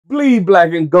Bleed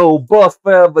black and gold, buff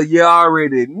forever, you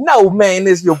already know, man.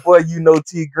 It's your boy,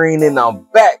 YouKnowTGreen, and I'm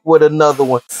back with another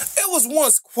one. It was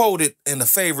once quoted in a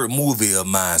favorite movie of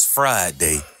mine's,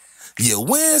 Friday. You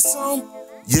win some,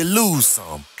 you lose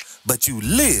some, but you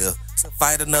live to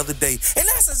fight another day. And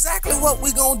that's exactly what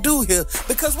we gonna do here,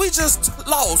 because we just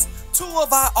lost two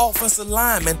of our offensive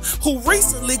linemen who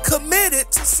recently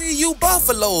committed to CU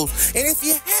Buffaloes. And if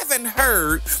you haven't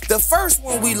heard, the first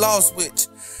one we lost, which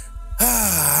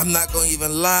I'm not gonna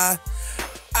even lie,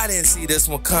 I didn't see this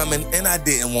one coming, and I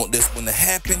didn't want this one to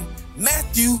happen.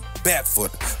 Matthew Bedford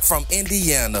from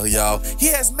Indiana, y'all. He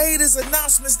has made his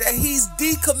announcements that he's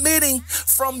decommitting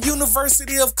from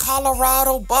University of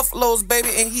Colorado Buffaloes, baby,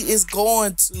 and he is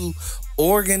going to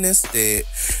Oregon instead.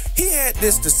 He had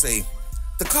this to say: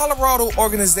 the Colorado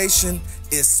organization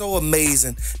is so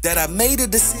amazing that I made a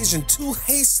decision too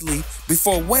hastily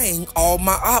before weighing all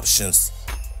my options.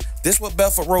 This is what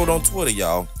Bedford wrote on Twitter,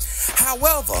 y'all.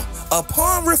 However,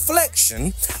 upon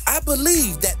reflection, I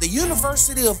believe that the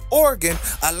University of Oregon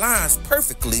aligns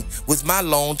perfectly with my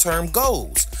long-term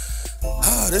goals.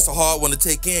 This is a hard one to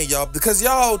take in, y'all, because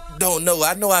y'all don't know.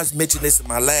 I know I mentioned this in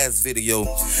my last video,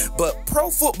 but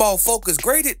Pro Football Focus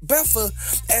graded Bedford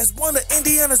as one of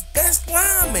Indiana's best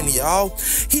linemen, y'all.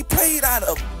 He played out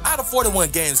of 41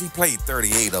 games, he played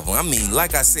 38 of them. I mean,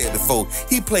 like I said before,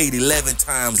 he played 11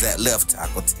 times at left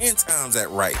tackle, 10 times at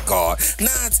right guard, 9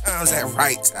 times at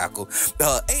right tackle,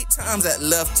 8 times at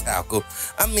left tackle.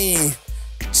 I mean,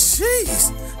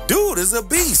 jeez, dude is a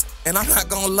beast. And I'm not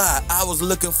gonna lie, I was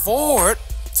looking forward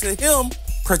to him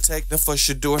protecting for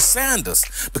Shedeur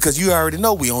Sanders, because you already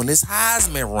know we on this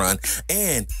Heisman run.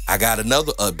 And I got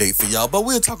another update for y'all, but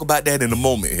we'll talk about that in a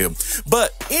moment here.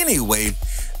 But anyway,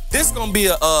 this gonna be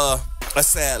a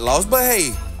sad loss, but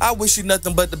hey, I wish you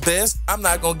nothing but the best. I'm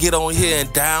not gonna get on here and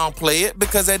downplay it,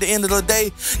 because at the end of the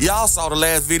day, y'all saw the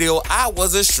last video, I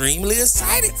was extremely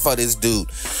excited for this dude.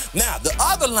 Now, the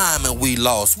other lineman we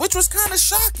lost, which was kind of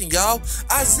shocking, y'all,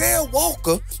 Issiah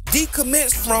Walker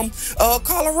decommits from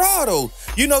Colorado.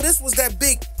 You know, this was that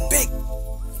big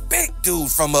dude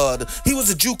from he was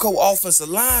a JUCO offensive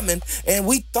lineman, and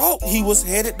we thought he was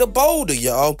headed to Boulder,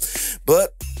 y'all,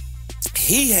 but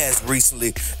he has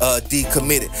recently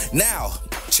decommitted. Now,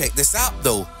 check this out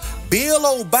though. Bill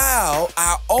O'Bow,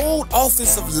 our old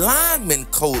offensive lineman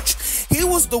coach, he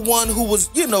was the one who was,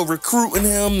 you know, recruiting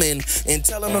him and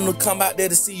telling him to come out there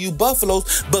to CU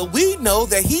Buffaloes. But we know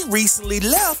that he recently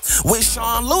left with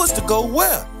Sean Lewis to go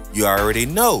where? You already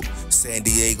know, San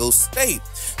Diego State.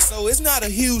 So it's not a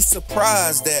huge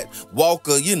surprise that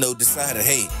Walker, you know, decided,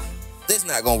 hey, this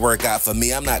not gonna work out for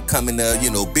me. I'm not coming to,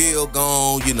 you know, Bill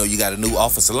gone. You know, you got a new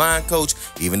offensive line coach.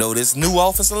 Even though this new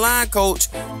offensive line coach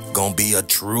gonna be a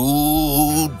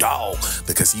true dog,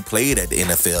 because he played at the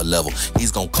NFL level.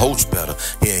 He's gonna coach better.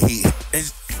 Yeah,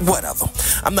 whatever.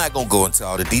 I'm not gonna go into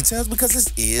all the details, because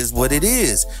this is what it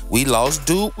is. We lost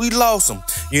dude, we lost him.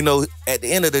 You know, at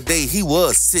the end of the day, he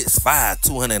was 6'5",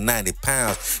 290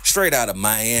 pounds, straight out of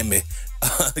Miami.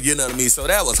 You know what I mean? So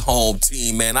that was home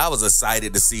team, man. I was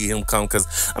excited to see him come,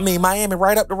 because, I mean, Miami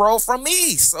right up the road from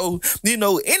me. So, you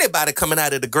know, anybody coming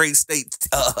out of the great state,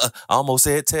 I almost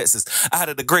said Texas, out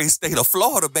of the great state of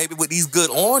Florida, baby, with these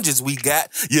good oranges we got,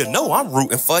 you know I'm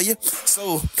rooting for you.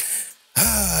 So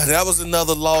that was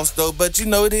another loss, though. But, you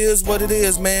know, it is what it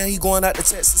is, man. He going out to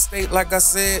Texas State, like I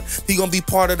said. He going to be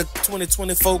part of the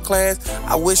 2024 class.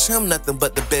 I wish him nothing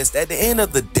but the best. At the end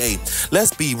of the day,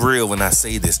 let's be real when I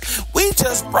say this. We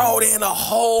just brought in a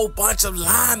whole bunch of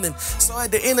linemen. So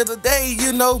at the end of the day,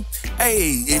 you know,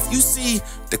 hey, if you see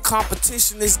the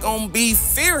competition is going to be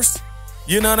fierce,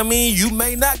 you know what I mean? You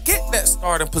may not get that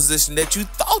starting position that you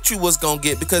thought you was going to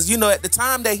get, because, you know, at the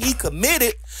time that he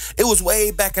committed, it was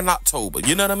way back in October.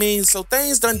 You know what I mean? So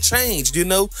things done changed, you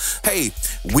know. Hey,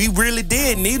 we really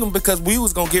did need him, because we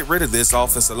was going to get rid of this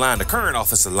offensive line, the current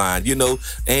offensive line, you know,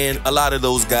 and a lot of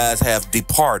those guys have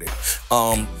departed.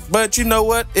 But you know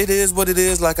what? It is what it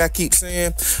is, like I keep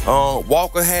saying.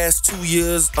 Walker has 2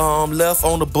 years left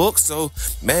on the book. So,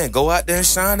 man, go out there and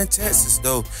shine in Texas,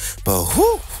 though. But,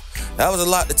 whew, that was a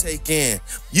lot to take in.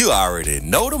 You already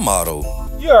know the motto.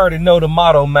 You already know the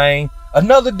motto, man.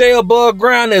 Another day above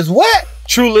ground is what?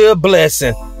 Truly a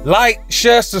blessing. Like,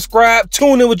 share, subscribe,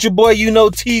 tune in with your boy,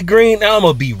 YouKnowTGreen, and I'm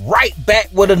going to be right back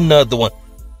with another one.